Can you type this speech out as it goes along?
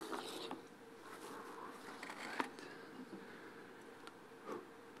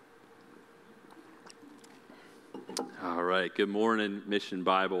right, good morning, Mission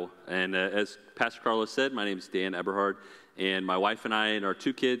Bible. And as Pastor Carlos said, my name is Dan Eberhard, and my wife and I and our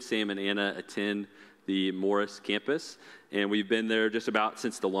two kids, Sam and Anna, attend the Morris campus. And we've been there just about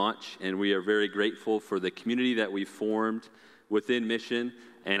since the launch, and we are very grateful for the community that we've formed within Mission,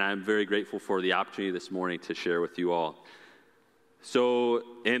 and I'm very grateful for the opportunity this morning to share with you all. So,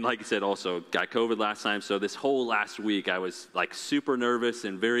 and like I said, also got COVID last time, so this whole last week I was like super nervous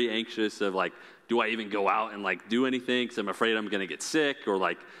and very anxious of like, do I even go out and like do anything? Because I'm afraid I'm going to get sick, or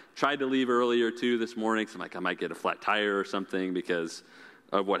like tried to leave earlier too this morning. So I'm like, I might get a flat tire or something because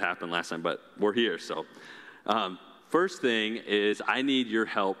of what happened last time, but we're here. So first thing is I need your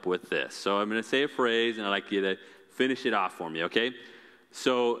help with this. So I'm going to say a phrase and I'd like you to finish it off for me, okay?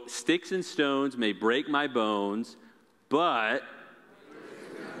 So sticks and stones may break my bones, but...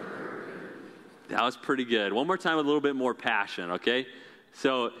 That was pretty good. One more time with a little bit more passion, okay?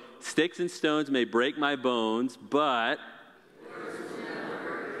 So, sticks and stones may break my bones, but... words will never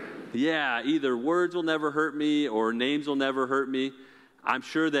hurt me. Yeah, either words will never hurt me or names will never hurt me. I'm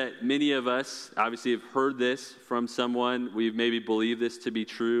sure that many of us obviously have heard this from someone. We've maybe believed this to be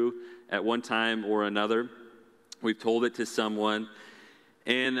true at one time or another. We've told it to someone.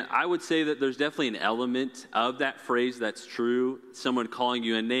 And I would say that there's definitely an element of that phrase that's true. Someone calling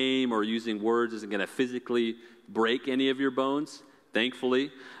you a name or using words isn't going to physically break any of your bones,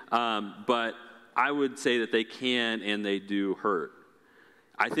 thankfully. But I would say that they can and they do hurt.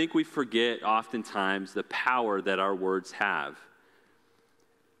 I think we forget oftentimes the power that our words have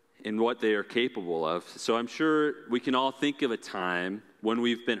and what they are capable of. So I'm sure we can all think of a time when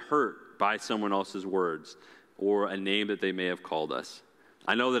we've been hurt by someone else's words or a name that they may have called us.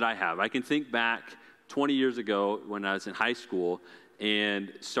 I know that I have. I can think back 20 years ago when I was in high school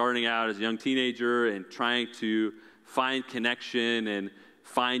and starting out as a young teenager and trying to find connection and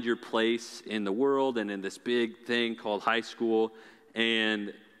find your place in the world and in this big thing called high school.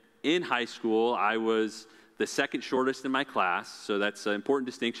 And in high school, I was the second shortest in my class. So that's an important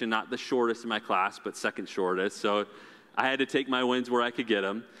distinction, not the shortest in my class, but second shortest. So I had to take my wins where I could get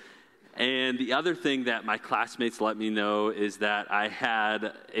them. And the other thing that my classmates let me know is that I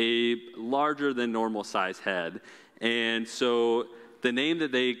had a larger than normal size head. And so the name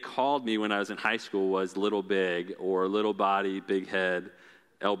that they called me when I was in high school was Little Big, or Little Body, Big Head,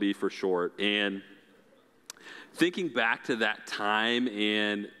 LB for short. And thinking back to that time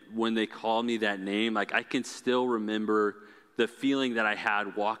and when they called me that name, like I can still remember the feeling that I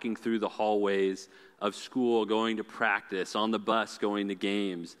had walking through the hallways of school, going to practice, on the bus, going to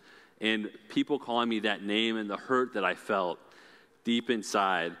games. And people calling me that name and the hurt that I felt deep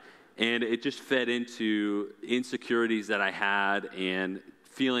inside. And it just fed into insecurities that I had and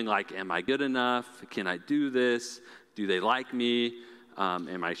feeling like, am I good enough? Can I do this? Do they like me?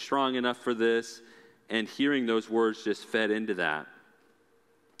 Am I strong enough for this? And hearing those words just fed into that.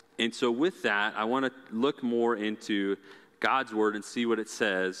 And so with that, I want to look more into God's word and see what it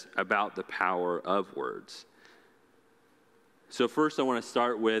says about the power of words. So first I want to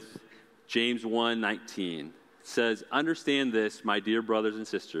start with James 1:19. It says, understand this, my dear brothers and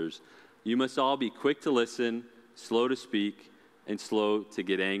sisters. You must all be quick to listen, slow to speak, and slow to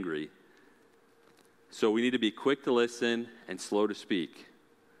get angry. So we need to be quick to listen and slow to speak,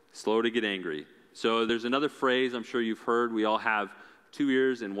 slow to get angry. So there's another phrase I'm sure you've heard. We all have 2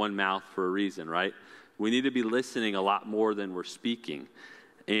 ears and 1 mouth for a reason, right? We need to be listening a lot more than we're speaking.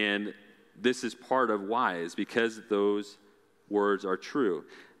 And this is part of why, is because those words are true.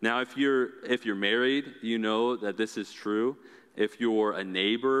 Now, if you're married, you know that this is true. If you're a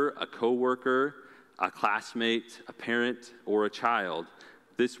neighbor, a coworker, a classmate, a parent, or a child,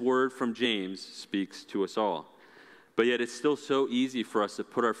 this word from James speaks to us all. But yet it's still so easy for us to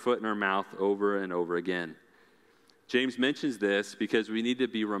put our foot in our mouth over and over again. James mentions this because we need to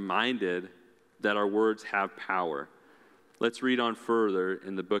be reminded that our words have power. Let's read on further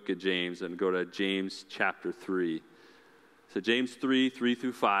in the book of James and go to James chapter 3. So James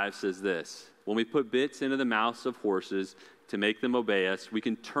 3:3-5 says this: when we put bits into the mouths of horses to make them obey us, we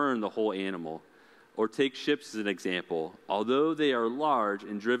can turn the whole animal. Or take ships as an example. Although they are large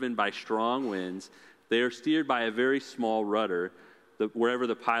and driven by strong winds, they are steered by a very small rudder wherever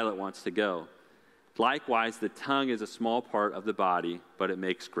the pilot wants to go. Likewise, the tongue is a small part of the body, but it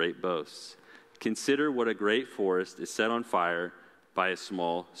makes great boasts. Consider what a great forest is set on fire by a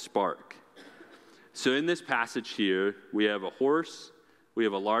small spark. So in this passage here, we have a horse, we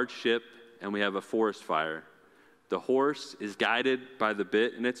have a large ship, and we have a forest fire. The horse is guided by the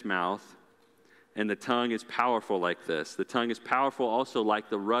bit in its mouth, and the tongue is powerful like this. The tongue is powerful also like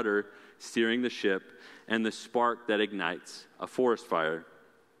the rudder steering the ship, and the spark that ignites a forest fire.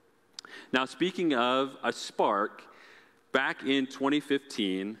 Now, speaking of a spark, back in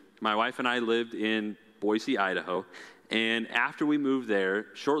 2015, my wife and I lived in Boise, Idaho, and after we moved there,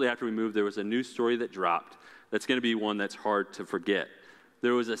 shortly after we moved, there was a news story that dropped that's going to be one that's hard to forget.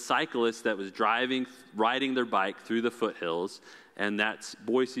 There was a cyclist that was riding their bike through the foothills, and that's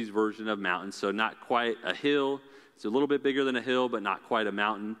Boise's version of mountains, so not quite a hill. It's a little bit bigger than a hill, but not quite a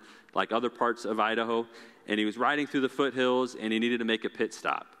mountain like other parts of Idaho. And he was riding through the foothills, and he needed to make a pit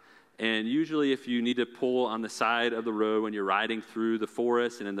stop. And usually if you need to pull on the side of the road when you're riding through the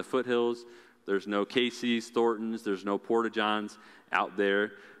forest and in the foothills, there's no Casey's, Thornton's, there's no Porta-Johns out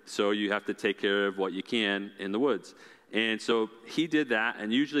there, so you have to take care of what you can in the woods. And so he did that,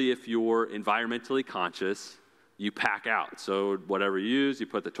 and usually if you're environmentally conscious, you pack out. So whatever you use, you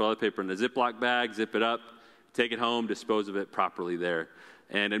put the toilet paper in a Ziploc bag, zip it up, take it home, dispose of it properly there.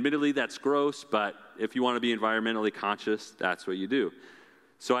 And admittedly, that's gross, but if you want to be environmentally conscious, that's what you do.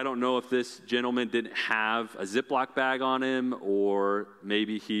 So I don't know if this gentleman didn't have a Ziploc bag on him, or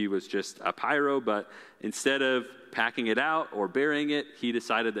maybe he was just a pyro, but instead of packing it out or burying it, he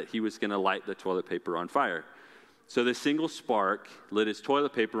decided that he was going to light the toilet paper on fire. So this single spark lit his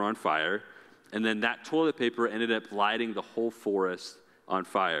toilet paper on fire, and then that toilet paper ended up lighting the whole forest on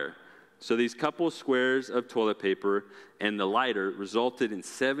fire. So these couple of squares of toilet paper and the lighter resulted in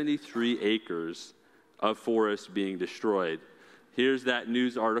 73 acres of forest being destroyed. Here's that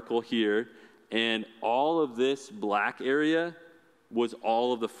news article here, and all of this black area was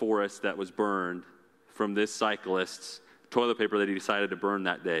all of the forest that was burned from this cyclist's toilet paper that he decided to burn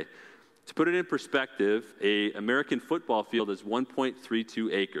that day. To put it in perspective, an American football field is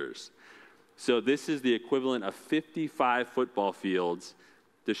 1.32 acres. So this is the equivalent of 55 football fields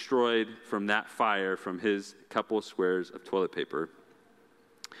destroyed from that fire from his couple of squares of toilet paper.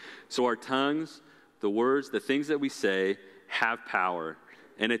 So our tongues, the words, the things that we say have power,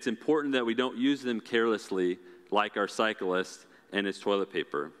 and it's important that we don't use them carelessly like our cyclist and his toilet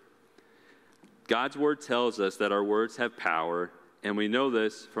paper. God's word tells us that our words have power, and we know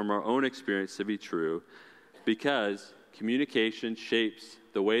this from our own experience to be true because communication shapes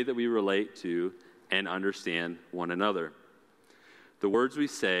the way that we relate to and understand one another. The words we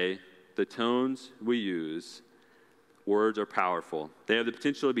say, the tones we use, words are powerful. They have the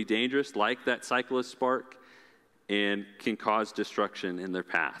potential to be dangerous, like that cyclist spark, and can cause destruction in their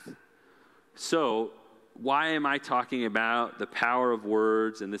path. So, why am I talking about the power of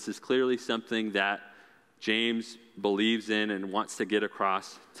words? And this is clearly something that James believes in and wants to get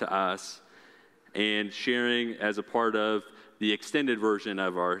across to us, and sharing as a part of the extended version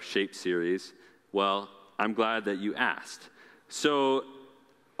of our Shape series. Well, I'm glad that you asked. So,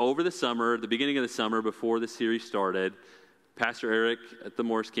 over the summer, the beginning of the summer, before the series started, Pastor Eric at the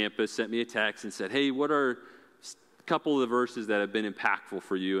Morris campus sent me a text and said, hey, what are a couple of the verses that have been impactful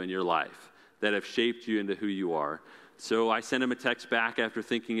for you in your life, that have shaped you into who you are? So I sent him a text back after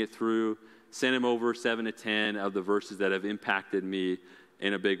thinking it through, sent him over 7 to 10 of the verses that have impacted me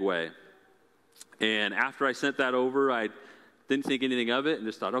in a big way. And after I sent that over, I didn't think anything of it and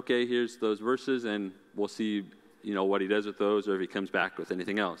just thought, okay, here's those verses, and we'll see, what he does with those, or if he comes back with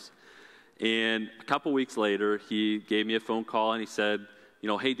anything else. And a couple weeks later, he gave me a phone call and he said,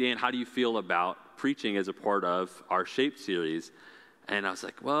 hey, Dan, how do you feel about preaching as a part of our Shape series? And I was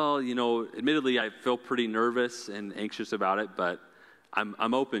like, well, admittedly, I feel pretty nervous and anxious about it, but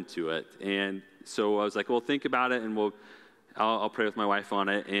I'm open to it. And so I was like, well, think about it, and I'll pray with my wife on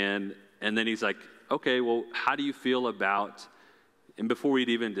it. And then he's like, okay, well, how do you feel about, and before we'd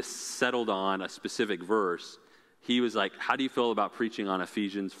even just settled on a specific verse, he was like, how do you feel about preaching on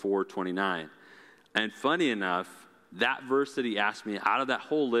Ephesians 4:29? And funny enough, that verse that he asked me, out of that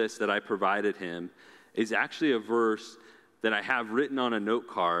whole list that I provided him, is actually a verse that I have written on a note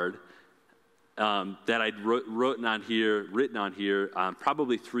card that I'd written on here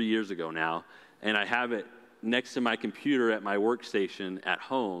probably 3 years ago now. And I have it next to my computer at my workstation at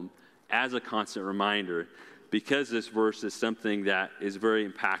home as a constant reminder, because this verse is something that is very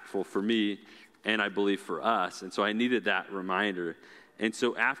impactful for me and I believe for us. And so I needed that reminder. And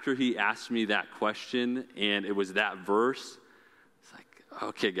so after he asked me that question and it was that verse, it's like,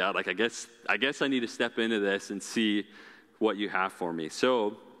 okay, God, I guess I need to step into this and see what you have for me.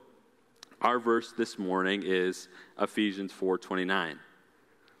 So our verse this morning is Ephesians 4:29.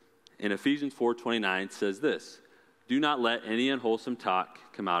 And Ephesians 4:29 says this: do not let any unwholesome talk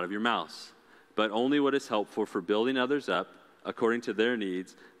come out of your mouths, but only what is helpful for building others up according to their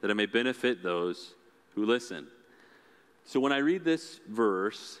needs, that it may benefit those who listen. So when I read this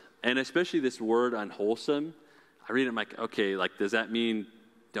verse, and especially this word unwholesome, I read it, I'm like, okay, does that mean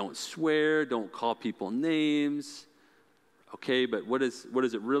don't swear, don't call people names? Okay, but what does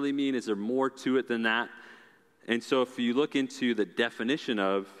it really mean? Is there more to it than that? And so if you look into the definition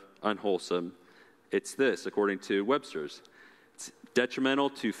of unwholesome, it's this, according to Webster's. It's detrimental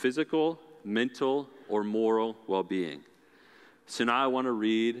to physical, mental, or moral well-being. So now I want to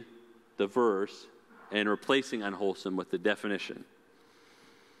read the verse and replacing unwholesome with the definition.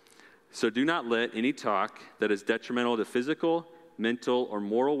 So do not let any talk that is detrimental to physical, mental, or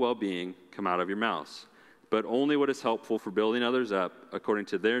moral well-being come out of your mouths, but only what is helpful for building others up according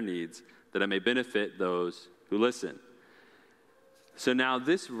to their needs, that it may benefit those who listen. So now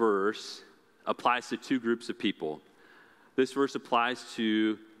this verse applies to two groups of people. This verse applies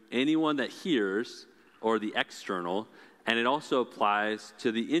to anyone that hears, or the external, and it also applies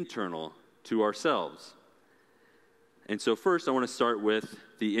to the internal, to ourselves. And so first I want to start with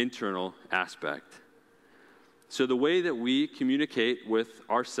the internal aspect. So the way that we communicate with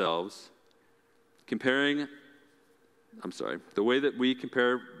ourselves, the way that we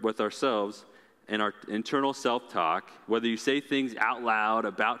compare with ourselves and our internal self-talk, whether you say things out loud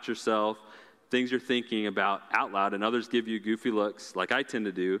about yourself, things you're thinking about out loud, and others give you goofy looks like I tend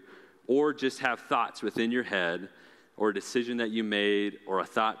to do, or just have thoughts within your head, or a decision that you made, or a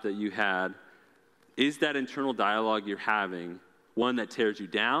thought that you had, is that internal dialogue you're having one that tears you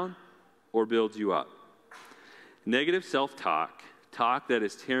down or builds you up? Negative self-talk, talk that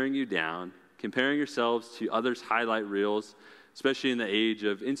is tearing you down, comparing yourselves to others' highlight reels, especially in the age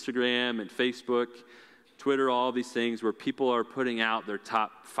of Instagram and Facebook, Twitter, all these things where people are putting out their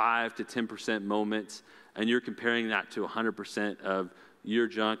top 5 to 10% moments, and you're comparing that to 100% of your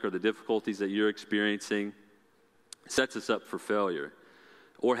junk or the difficulties that you're experiencing, sets us up for failure.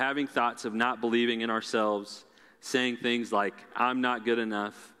 Or having thoughts of not believing in ourselves, saying things like, I'm not good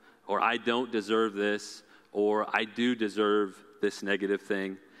enough, or I don't deserve this, or I do deserve this negative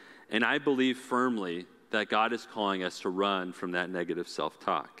thing. And I believe firmly that God is calling us to run from that negative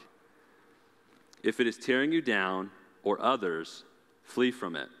self-talk. If it is tearing you down or others, flee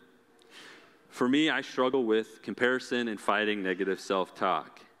from it. For me, I struggle with comparison and fighting negative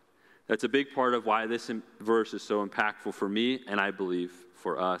self-talk. That's a big part of why this verse is so impactful for me, and I believe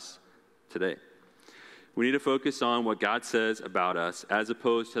for us today. We need to focus on what God says about us as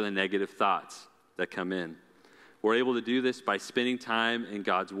opposed to the negative thoughts that come in. We're able to do this by spending time in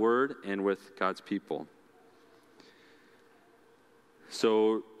God's Word and with God's people.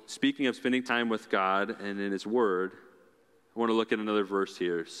 So, speaking of spending time with God and in His Word, I want to look at another verse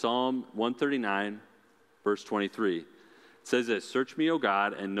here. Psalm 139, verse 23. It says this, "Search me, O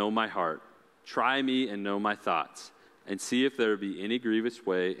God, and know my heart. Try me and know my thoughts, and see if there be any grievous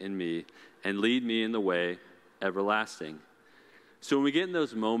way in me, and lead me in the way everlasting." So when we get in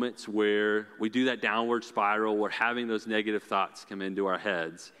those moments where we do that downward spiral, we're having those negative thoughts come into our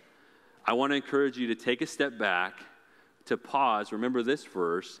heads, I want to encourage you to take a step back, to pause, remember this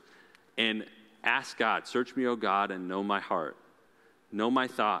verse, and ask God, "Search me, O God, and know my heart. Know my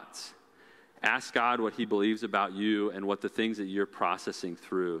thoughts." Ask God what He believes about you and what the things that you're processing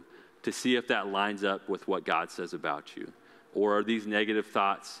through, to see if that lines up with what God says about you. Or are these negative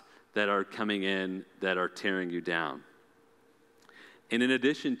thoughts that are coming in that are tearing you down? And in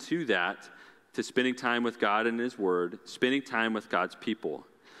addition to that, to spending time with God and His Word, spending time with God's people,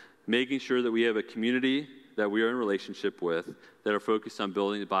 making sure that we have a community that we are in relationship with that are focused on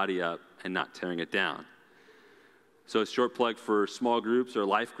building the body up and not tearing it down. So a short plug for small groups or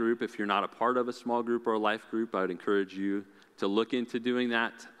life group. If you're not a part of a small group or a life group, I would encourage you to look into doing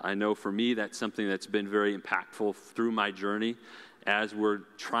that. I know for me, that's something that's been very impactful through my journey as we're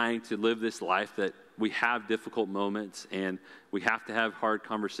trying to live this life, that we have difficult moments and we have to have hard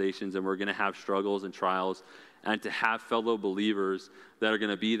conversations, and we're going to have struggles and trials, and to have fellow believers that are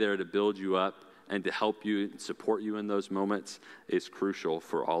going to be there to build you up and to help you and support you in those moments is crucial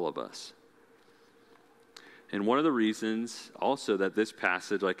for all of us. And one of the reasons also that this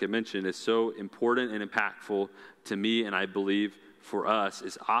passage, like I mentioned, is so important and impactful to me, and I believe for us,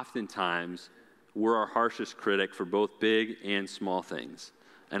 is oftentimes we're our harshest critic for both big and small things.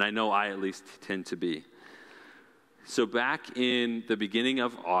 And I know I at least tend to be. So back in the beginning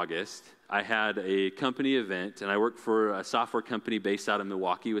of August, I had a company event, and I worked for a software company based out of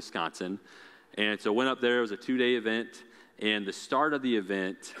Milwaukee, Wisconsin. And so I went up there. It was a 2-day event. And the start of the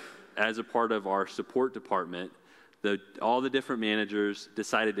event, as a part of our support department, all the different managers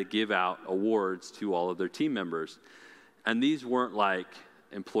decided to give out awards to all of their team members. And these weren't like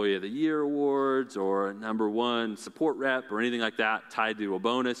Employee of the Year awards or number one support rep or anything like that tied to a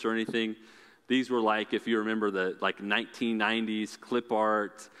bonus or anything. These were like, if you remember the 1990s clip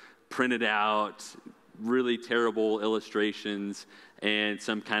art, printed out, really terrible illustrations, and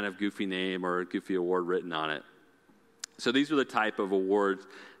some kind of goofy name or goofy award written on it. So these were the type of awards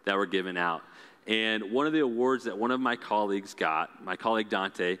that were given out. And one of the awards that one of my colleagues got, my colleague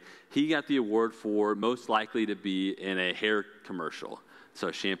Dante, he got the award for most likely to be in a hair commercial.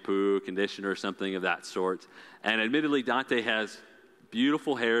 So shampoo, conditioner, something of that sort. And admittedly, Dante has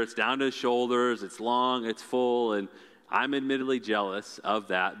beautiful hair. It's down to his shoulders. It's long. It's full. And I'm admittedly jealous of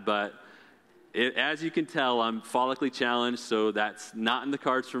that. But as you can tell, I'm follically challenged, so that's not in the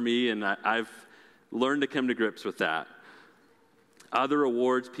cards for me. And I've learned to come to grips with that. Other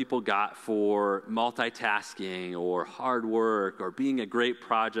awards people got for multitasking or hard work or being a great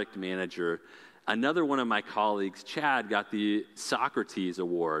project manager. Another one of my colleagues, Chad, got the Socrates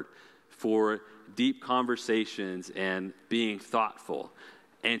Award for deep conversations and being thoughtful.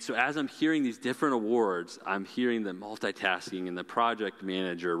 And so as I'm hearing these different awards, I'm hearing the multitasking and the project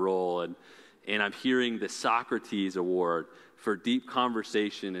manager role, and I'm hearing the Socrates Award for deep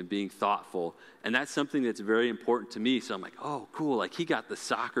conversation and being thoughtful. And that's something that's very important to me. So I'm like, oh, cool. Like, he got the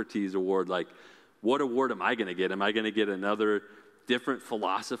Socrates Award. Like, what award am I going to get? Am I going to get another different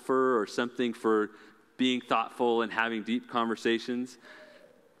philosopher or something for being thoughtful and having deep conversations?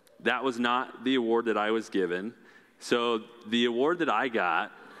 That was not the award that I was given. So the award that I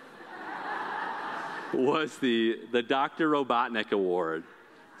got was the Dr. Robotnik Award.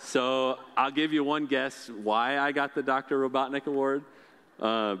 So I'll give you one guess why I got the Dr. Robotnik Award.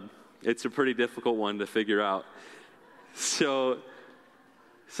 It's a pretty difficult one to figure out. So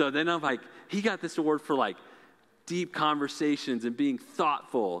then I'm like, he got this award for like deep conversations and being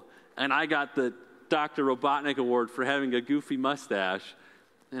thoughtful. And I got the Dr. Robotnik Award for having a goofy mustache.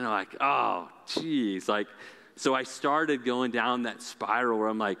 And I'm like, oh, geez. Like, so I started going down that spiral where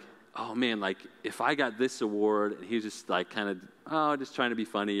I'm like, oh man, like if I got this award and he's just like kind of, just trying to be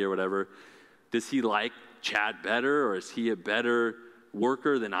funny or whatever, does he like Chad better, or is he a better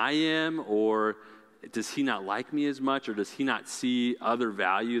worker than I am, or does he not like me as much, or does he not see other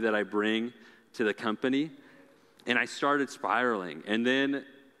value that I bring to the company? And I started spiraling, and then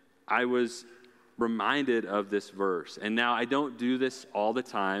I was reminded of this verse. And now I don't do this all the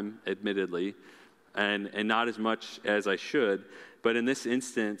time, admittedly, and not as much as I should. But in this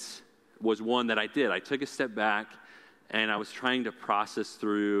instance was one that I did. I took a step back, and I was trying to process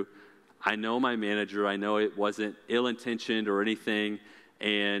through, I know my manager, I know it wasn't ill-intentioned or anything,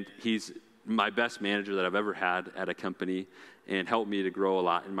 and he's my best manager that I've ever had at a company and helped me to grow a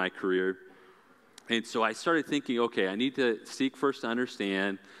lot in my career. And so I started thinking, okay, I need to seek first to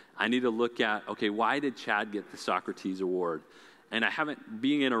understand. I need to look at, okay, why did Chad get the Socrates Award? And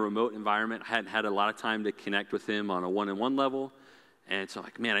being in a remote environment, I hadn't had a lot of time to connect with him on a one-on-one level. And so I'm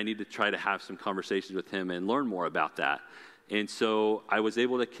like, man, I need to try to have some conversations with him and learn more about that. And so I was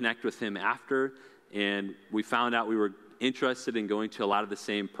able to connect with him after, and we found out we were interested in going to a lot of the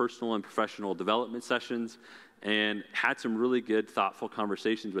same personal and professional development sessions, and had some really good, thoughtful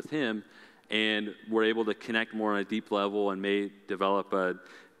conversations with him, and were able to connect more on a deep level and may develop a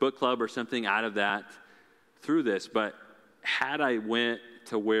book club or something out of that through this. But had I went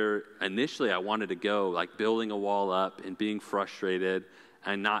to where initially I wanted to go, like building a wall up and being frustrated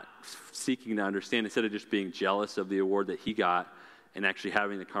and not seeking to understand, instead of just being jealous of the award that he got and actually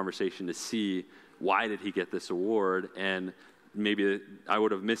having the conversation to see why did he get this award, and maybe I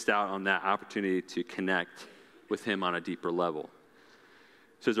would have missed out on that opportunity to connect with him on a deeper level.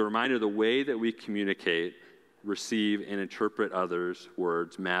 So as a reminder, the way that we communicate, receive, and interpret others'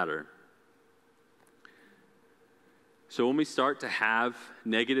 words matter. So when we start to have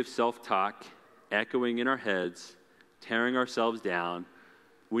negative self-talk echoing in our heads, tearing ourselves down,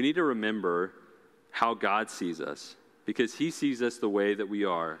 we need to remember how God sees us, because he sees us the way that we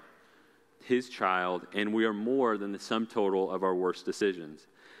are, his child, and we are more than the sum total of our worst decisions.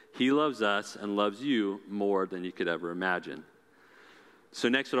 He loves us and loves you more than you could ever imagine. So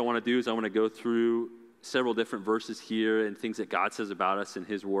next, what I want to do is I want to go through several different verses here and things that God says about us in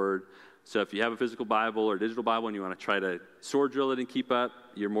his word. So if you have a physical Bible or digital Bible and you want to try to sword drill it and keep up,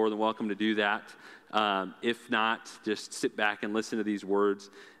 you're more than welcome to do that. If not, just sit back and listen to these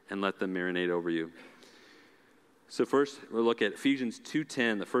words and let them marinate over you. So first, we'll look at Ephesians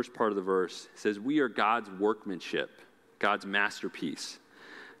 2:10, the first part of the verse. It says, we are God's workmanship, God's masterpiece.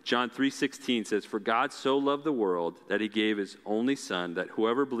 John 3:16 says, for God so loved the world that he gave his only son, that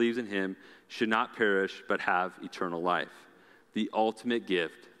whoever believes in him should not perish but have eternal life. The ultimate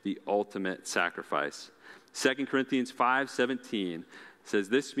gift, the ultimate sacrifice. 2 Corinthians 5:17 says,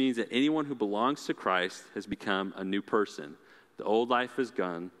 this means that anyone who belongs to Christ has become a new person. The old life is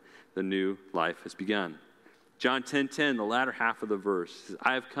gone, the new life has begun. John 10:10, the latter half of the verse, says,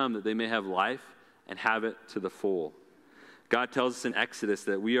 I have come that they may have life and have it to the full. God tells us in Exodus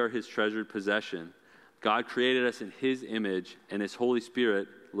that we are his treasured possession. God created us in his image, and his Holy Spirit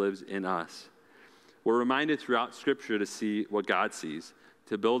lives in us. We're reminded throughout Scripture to see what God sees,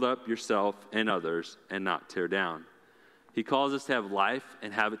 to build up yourself and others and not tear down. He calls us to have life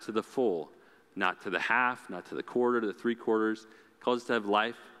and have it to the full, not to the half, not to the quarter, to the three-quarters. He calls us to have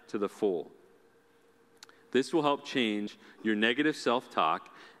life to the full. This will help change your negative self-talk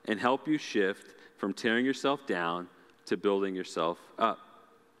and help you shift from tearing yourself down to building yourself up.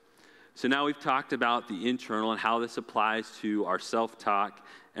 So now we've talked about the internal and how this applies to our self-talk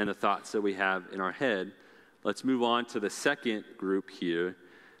and the thoughts that we have in our head. Let's move on to the second group here,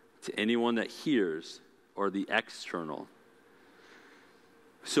 to anyone that hears, or the external.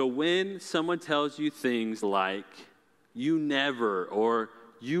 So when someone tells you things like, you never, or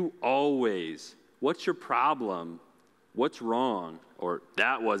you always, what's your problem? What's wrong? Or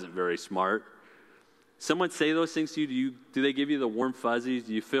that wasn't very smart. Someone say those things to you, do they give you the warm fuzzies?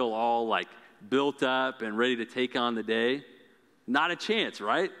 Do you feel all like built up and ready to take on the day? Not a chance,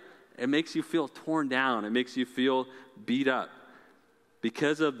 right? It makes you feel torn down. It makes you feel beat up.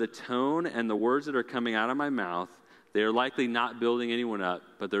 Because of the tone and the words that are coming out of my mouth, they are likely not building anyone up,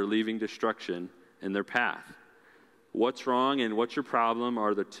 but they're leaving destruction in their path. What's wrong and what's your problem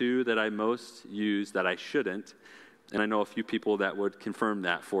are the two that I most use that I shouldn't. And I know a few people that would confirm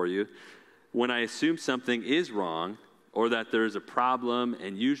that for you. When I assume something is wrong or that there's a problem,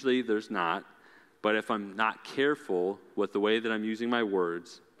 and usually there's not, but if I'm not careful with the way that I'm using my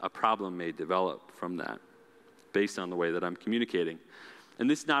words, a problem may develop from that based on the way that I'm communicating. And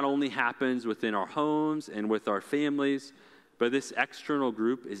this not only happens within our homes and with our families, but this external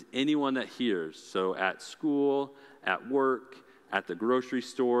group is anyone that hears. So at school, at work, at the grocery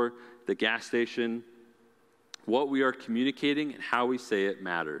store, the gas station, what we are communicating and how we say it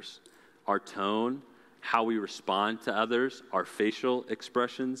matters. Our tone, how we respond to others, our facial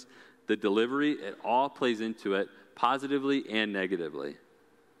expressions, the delivery, it all plays into it positively and negatively.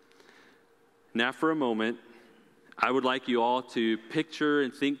 Now for a moment, I would like you all to picture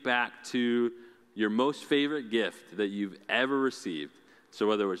and think back to your most favorite gift that you've ever received. So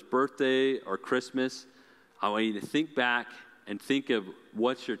whether it was birthday or Christmas, I want you to think back and think of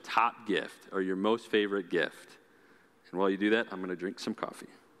what's your top gift or your most favorite gift. And while you do that, I'm going to drink some coffee.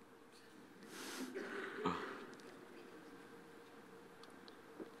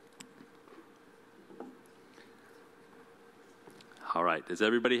 All right, does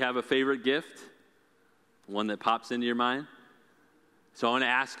everybody have a favorite gift? One that pops into your mind? So I want to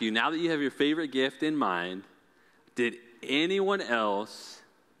ask you, now that you have your favorite gift in mind, did anyone else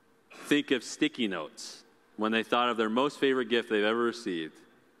think of sticky notes when they thought of their most favorite gift they've ever received?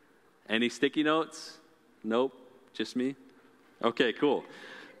 Any sticky notes? Nope, just me? Okay, cool.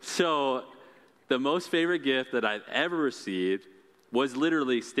 So the most favorite gift that I've ever received was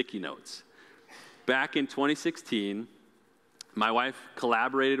literally sticky notes. Back in 2016, my wife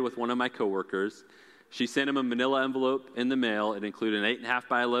collaborated with one of my coworkers. She sent him a manila envelope in the mail. It included an 8.5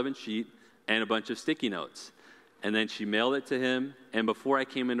 by 11 sheet and a bunch of sticky notes. And then she mailed it to him. And before I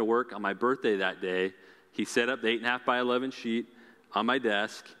came into work on my birthday that day, he set up the 8.5 by 11 sheet on my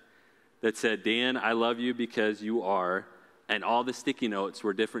desk that said, Dan, I love you because you are. And all the sticky notes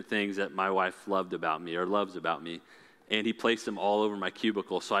were different things that my wife loved about me or loves about me. And he placed them all over my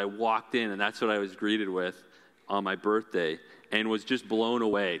cubicle. So I walked in, and that's what I was greeted with on my birthday, and was just blown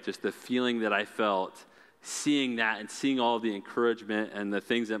away, just the feeling that I felt seeing that and seeing all the encouragement and the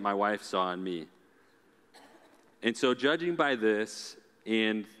things that my wife saw in me. And so judging by this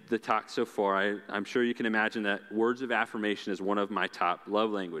and the talk so far, I'm sure you can imagine that words of affirmation is one of my top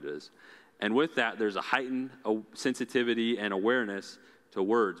love languages. And with that, there's a heightened sensitivity and awareness to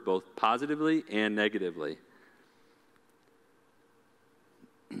words, both positively and negatively.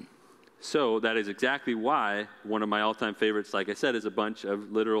 So that is exactly why one of my all-time favorites, like I said, is a bunch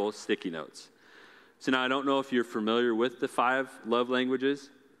of literal sticky notes. So now I don't know if you're familiar with the 5 love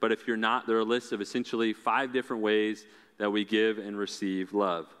languages, but if you're not, there are a list of essentially 5 different ways that we give and receive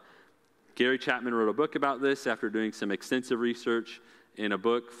love. Gary Chapman wrote a book about this after doing some extensive research in a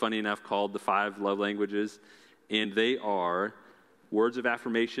book, funny enough, called The 5 Love Languages. And they are words of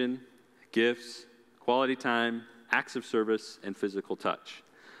affirmation, gifts, quality time, acts of service, and physical touch.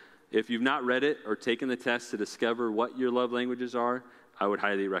 If you've not read it or taken the test to discover what your love languages are, I would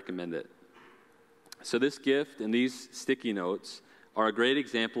highly recommend it. So this gift and these sticky notes are a great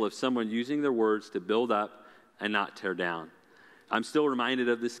example of someone using their words to build up and not tear down. I'm still reminded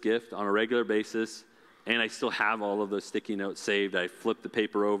of this gift on a regular basis, and I still have all of those sticky notes saved. I flipped the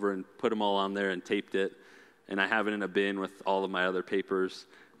paper over and put them all on there and taped it, and I have it in a bin with all of my other papers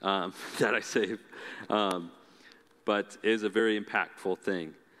that I saved. But it is a very impactful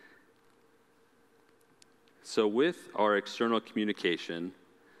thing. So with our external communication,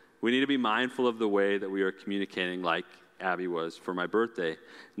 We need to be mindful of the way that we are communicating, like Abby was for my birthday,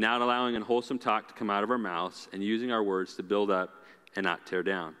 not allowing unwholesome talk to come out of our mouths and using our words to build up and not tear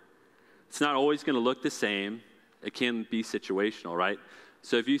down. It's not always going to look the same. It can be situational, right?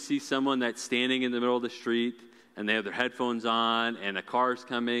 So if you see someone that's standing in the middle of the street and they have their headphones on and a car's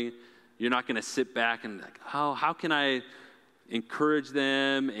coming, you're not going to sit back and like, oh, how can I encourage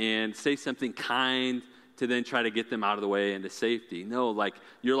them and say something kind to then try to get them out of the way into safety? No, like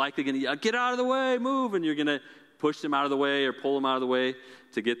you're likely going to yell, get out of the way, move, and you're going to push them out of the way or pull them out of the way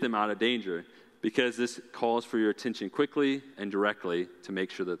to get them out of danger, because this calls for your attention quickly and directly to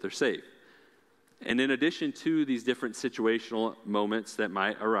make sure that they're safe. And in addition to these different situational moments that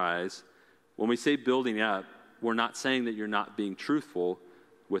might arise, when we say building up, we're not saying that you're not being truthful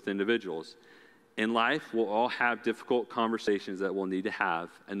with individuals. In life, we'll all have difficult conversations that we'll need to have,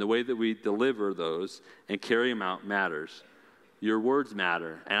 and the way that we deliver those and carry them out matters. Your words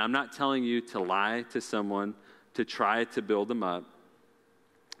matter, and I'm not telling you to lie to someone to try to build them up.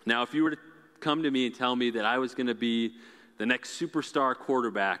 Now, if you were to come to me and tell me that I was going to be the next superstar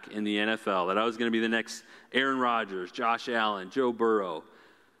quarterback in the NFL, that I was going to be the next Aaron Rodgers, Josh Allen, Joe Burrow,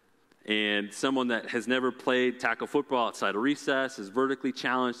 and someone that has never played tackle football outside of recess, is vertically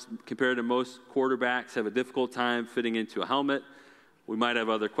challenged compared to most quarterbacks, have a difficult time fitting into a helmet, we might have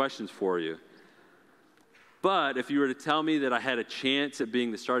other questions for you. But if you were to tell me that I had a chance at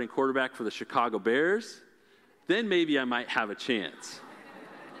being the starting quarterback for the Chicago Bears, then maybe I might have a chance.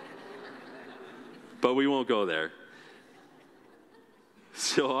 But we won't go there.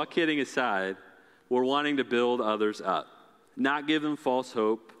 So all kidding aside, we're wanting to build others up, not give them false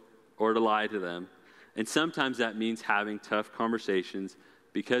hope or to lie to them. And sometimes that means having tough conversations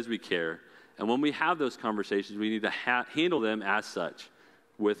because we care. And when we have those conversations, we need to handle them as such,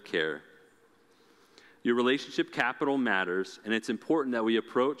 with care. Your relationship capital matters, and it's important that we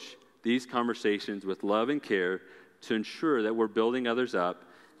approach these conversations with love and care to ensure that we're building others up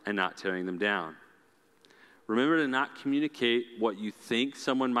and not tearing them down. Remember to not communicate what you think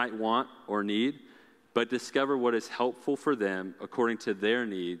someone might want or need, but discover what is helpful for them according to their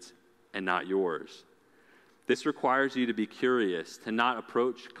needs and not yours. This requires you to be curious, to not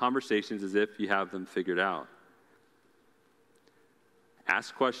approach conversations as if you have them figured out.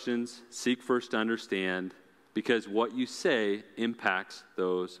 Ask questions, seek first to understand, because what you say impacts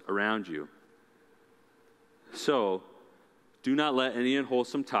those around you. So, do not let any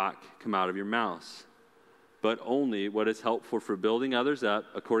unwholesome talk come out of your mouths, but only what is helpful for building others up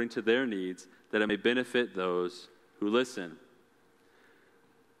according to their needs, that it may benefit those who listen.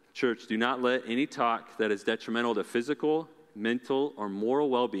 Church, do not let any talk that is detrimental to physical, mental, or moral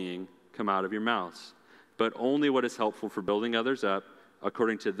well-being come out of your mouths, but only what is helpful for building others up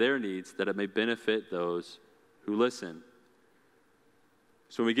according to their needs, that it may benefit those who listen.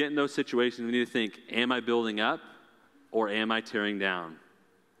 So when we get in those situations, we need to think, am I building up or am I tearing down?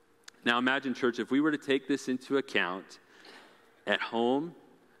 Now imagine, church, if we were to take this into account at home,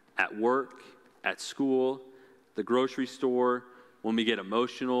 at work, at school, the grocery store, when we get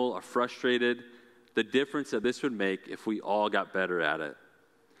emotional or frustrated, the difference that this would make if we all got better at it.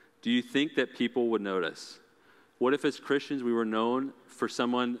 Do you think that people would notice? What if as Christians we were known for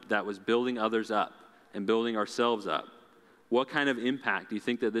someone that was building others up and building ourselves up? What kind of impact do you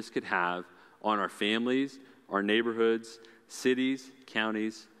think that this could have on our families, our neighborhoods, cities,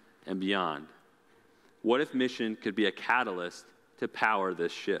 counties, and beyond? What if mission could be a catalyst to power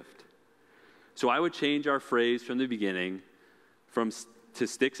this shift? So I would change our phrase from the beginning to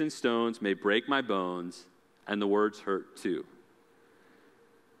sticks and stones may break my bones, and the words hurt too.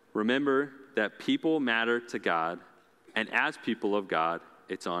 Remember that people matter to God, and as people of God,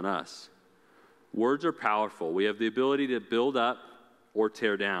 it's on us. Words are powerful. We have the ability to build up or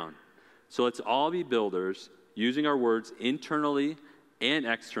tear down. So let's all be builders, using our words internally and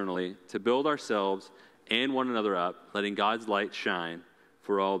externally to build ourselves and one another up, letting God's light shine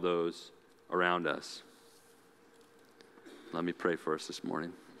for all those around us. Let me pray for us this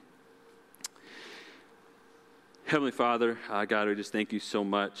morning. Heavenly Father, God, we just thank you so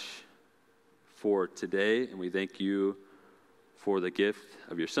much for today, and we thank you for the gift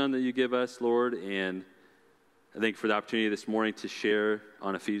of your Son that you give us, Lord, and I thank you for the opportunity this morning to share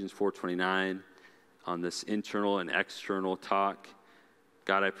on Ephesians 4:29 on this internal and external talk.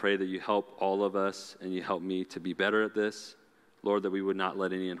 God, I pray that you help all of us and you help me to be better at this. Lord, that we would not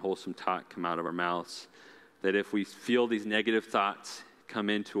let any unwholesome talk come out of our mouths. That if we feel these negative thoughts come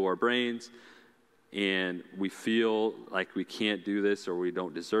into our brains and we feel like we can't do this or we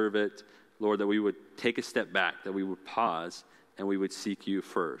don't deserve it, Lord, that we would take a step back, that we would pause and we would seek you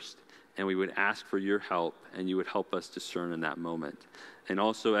first. and we would ask for your help, and you would help us discern in that moment. And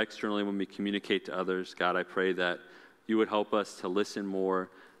also externally, when we communicate to others, God, I pray that you would help us to listen more,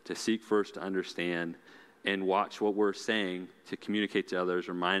 to seek first to understand, and watch what we're saying to communicate to others,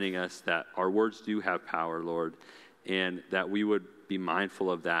 reminding us that our words do have power, Lord, and that we would be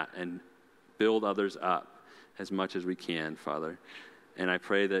mindful of that and build others up as much as we can, Father. And I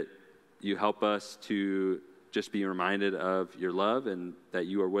pray that you help us to just be reminded of your love and that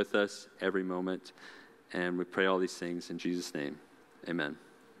you are with us every moment. And we pray all these things in Jesus' name. Amen.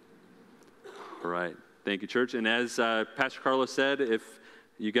 All right. Thank you, church. And as Pastor Carlos said, if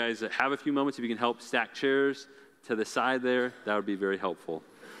you guys have a few moments, if you can help stack chairs to the side there, that would be very helpful.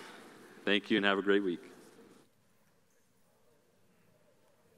 Thank you and have a great week.